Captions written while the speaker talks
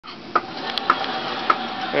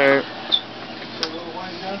Alright.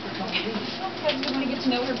 Because we want to get to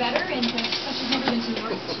know her better, and she's never been to New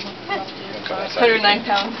York. 109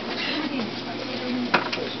 pounds.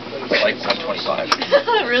 Like 125.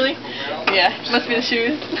 Really? Yeah, must be the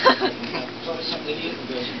shoes.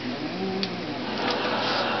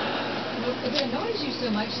 If it annoys you so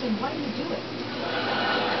much, then why do you do it?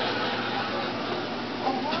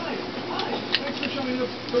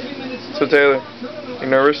 So Taylor, you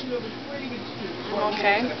nervous?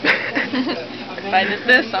 Okay. If I did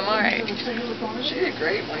this, I'm alright. She did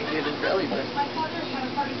great when he did his belly button.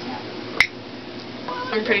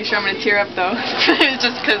 I'm pretty sure I'm going to tear up though.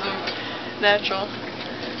 Just because of natural.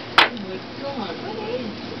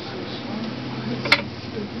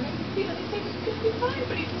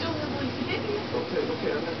 But he's still really skinny. Okay,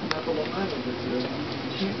 I'm going to come out to Long Island, but you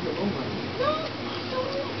can't go Long Island.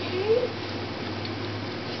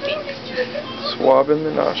 Swabbing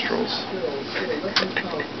the nostrils.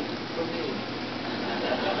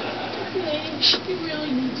 You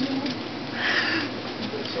really need to.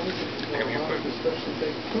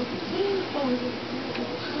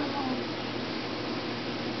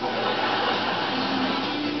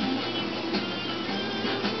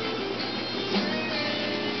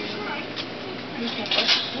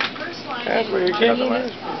 That's where you're getting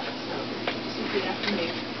it.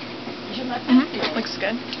 Looks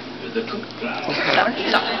good.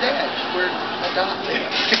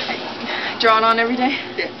 Drawn on every day?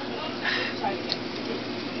 Yeah.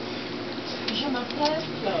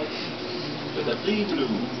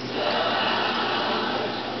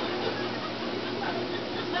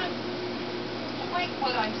 Like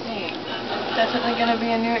what I'm saying. Definitely going to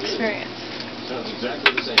be a new experience. Sounds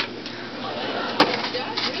exactly the same.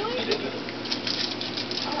 Really?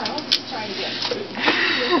 Alright, let's just try it again.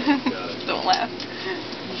 Don't laugh.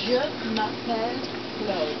 Je m'appelle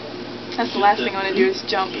Claude. That's the last thing I want to do is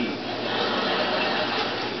jump.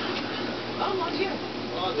 Oh, mon Dieu.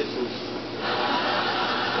 Oh, this is...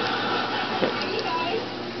 Hey, guys.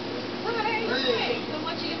 Hi. Hey. I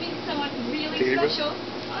want you to meet someone really special.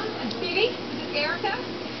 Phoebe, this is Erica.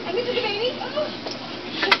 And this is the baby.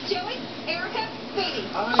 Joey, Erica, baby.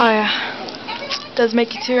 Oh yeah. It does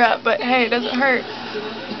make you tear up, but hey, it doesn't hurt. It's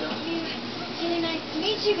really nice to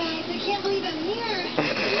meet you guys. I can't believe I'm here.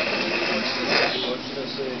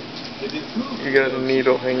 You got a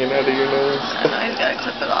needle hanging out of your nose. I just gotta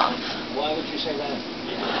clip it off. Why would you say that?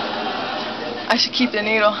 I should keep the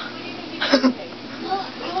needle. Well,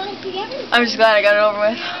 I want to see everything. I'm just glad I got it over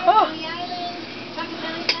with. Oh, On the island, talking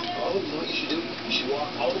about each other. Oh, you know what you should do? You should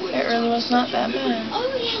walk all the way. it really was not that bad. Oh,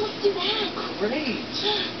 yeah, let's do that. Great.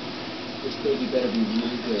 This baby better be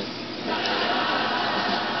really good.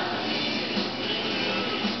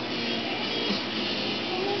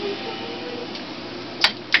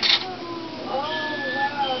 Oh,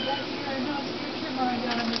 wow, that's your nose future mind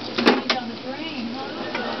on it. Just running down the drain, huh?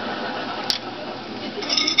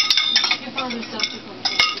 Your father's self-defense.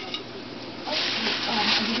 Are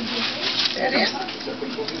you going to be okay? That is.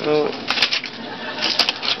 No.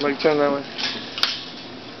 Like, turn that way.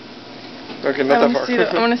 Okay, I not want that to see it. I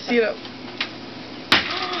far. want to see it.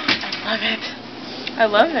 I love it. I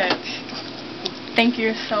love it. Thank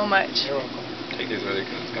you so much. You're welcome. Take these with you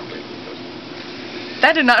because it's completely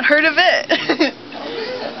That did not hurt a bit.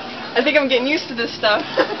 I think I'm getting used to this stuff.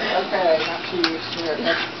 Okay, not too used to it.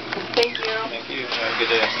 Thank you. Thank you. Have a good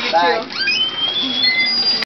day. You too.